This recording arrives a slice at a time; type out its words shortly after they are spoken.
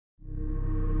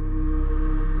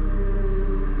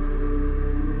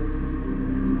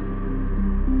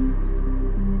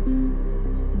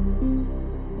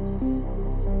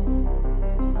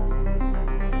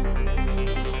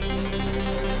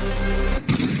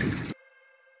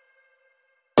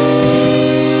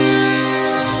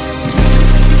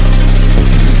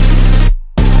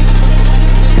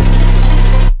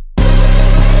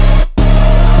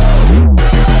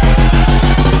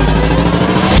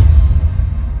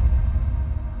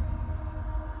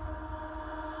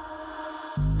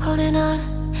holding on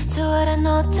to what I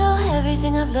know, to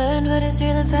everything I've learned. What is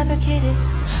real and fabricated?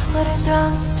 What is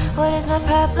wrong? What is my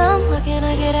problem? What can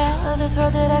I get out of this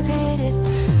world that I created?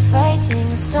 Fighting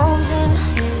the storms in my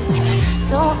head.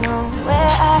 Don't know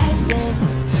where I have been.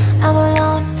 I'm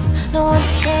alone, no one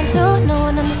to turn to, no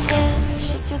one understands.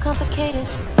 This shit's too complicated.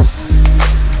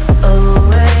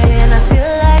 Away, and I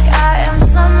feel like I am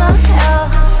someone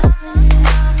else.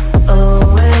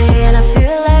 Away, and I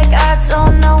feel like I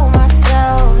don't know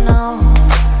myself, no.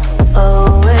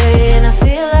 Away, and I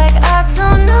feel like I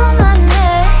don't know my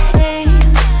name.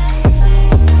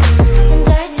 And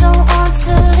I don't want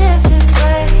to live this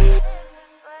way.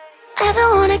 I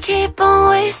don't wanna keep on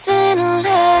wasting a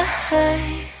life.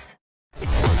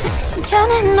 I'm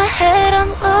drowning in my head,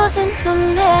 I'm losing the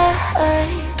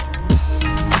mind.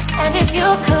 And if you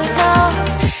could know,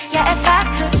 yeah, if I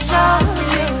could show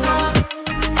you,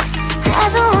 I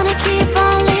don't wanna keep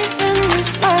on living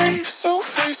this life so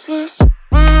faceless.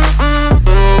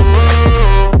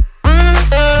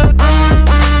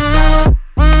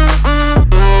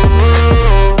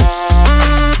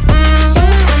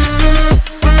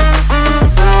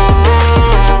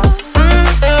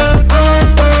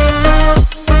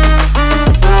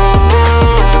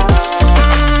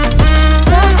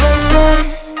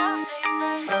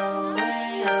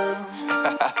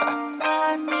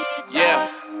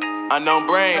 Unknown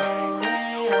Brain,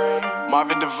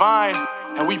 Marvin Divine,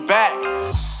 and we back.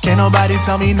 Can't nobody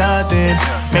tell me nothing.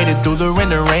 Made it through the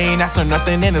rain and rain, I turn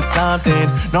nothing into something.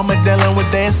 No more dealing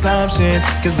with their assumptions,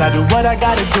 cause I do what I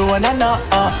gotta do and I know,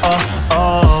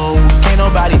 can't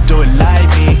nobody do it like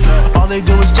me. All they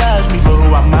do is judge me for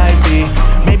who I might be.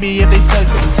 Maybe if they took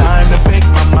some time to pick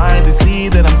my mind and see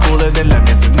that I'm cooler than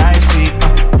lemons and iced tea.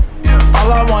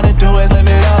 All I wanna do is live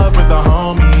it up with the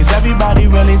homies. Everybody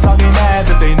really talking as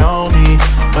if they know me,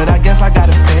 but I guess I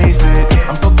gotta face it.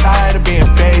 I'm so tired of being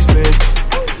faceless.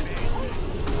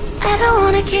 I don't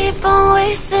wanna keep on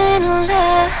wasting a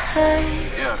life.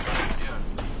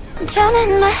 I'm drowning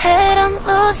in my head, I'm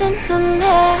losing the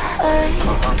mind.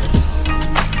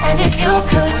 And if you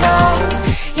could know,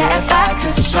 yeah, if I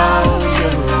could show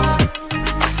you,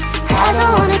 I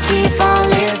don't wanna keep on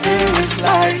living this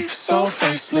life so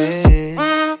faceless.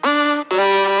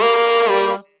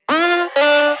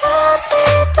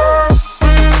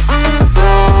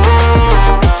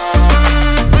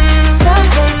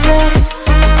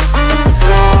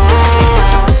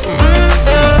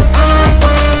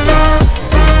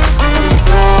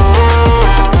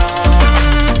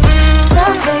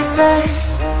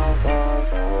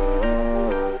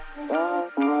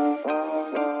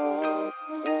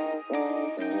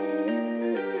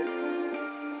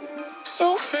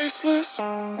 So faceless.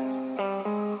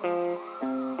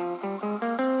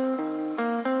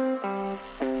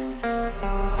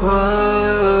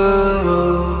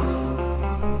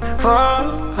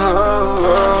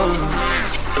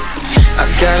 I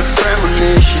got a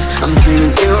premonition, I'm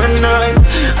dreaming you and I.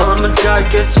 All my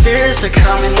darkest fears are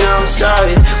coming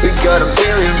outside. We got a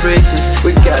billion races,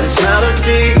 we got this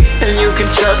melody, and you can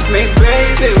trust me,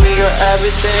 baby, we got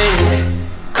everything.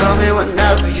 Call me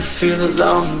whenever you feel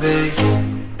alone, babe.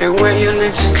 And when you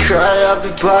need to cry, I'll be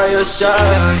by your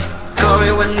side. Call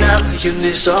me whenever you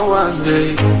need someone,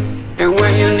 babe. And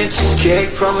when you need to escape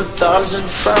from 1,000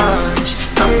 fires,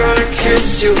 I'm gonna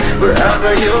kiss you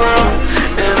wherever you are,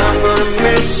 and I'm gonna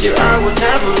miss you, I will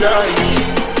never lie.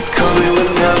 Call me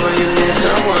whenever you need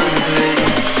someone, babe.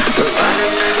 We're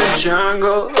running in the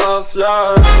jungle of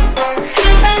love.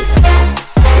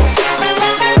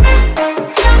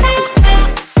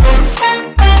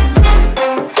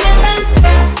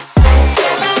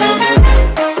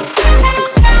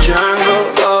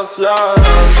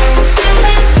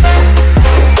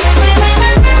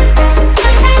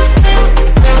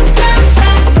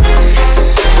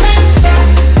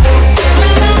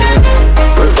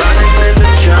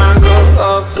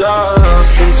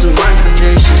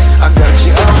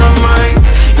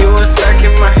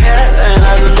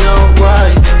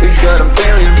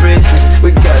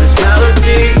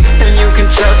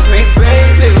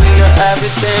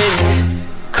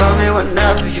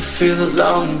 Feel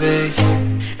alone, babe.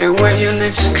 And when you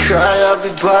need to cry, I'll be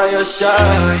by your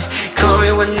side. Call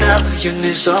me whenever you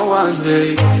need someone,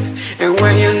 babe. And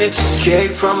when you need to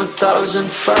escape from 1,000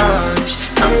 fires,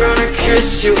 I'm gonna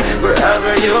kiss you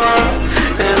wherever you are,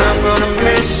 and I'm gonna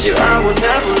miss you, I will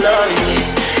never lie.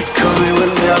 Call me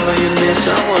whenever you need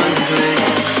someone, babe.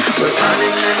 We're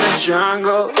running in the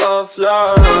jungle of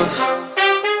love.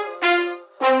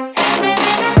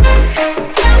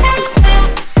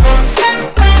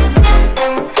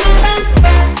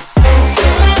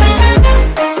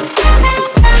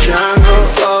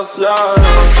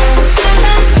 Love.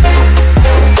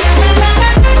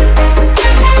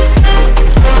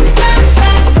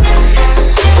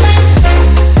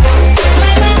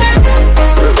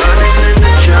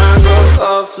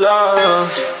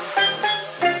 love.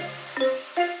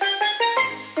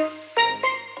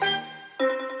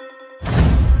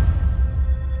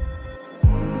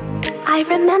 I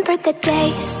remember the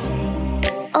days,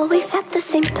 always at the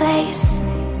same place.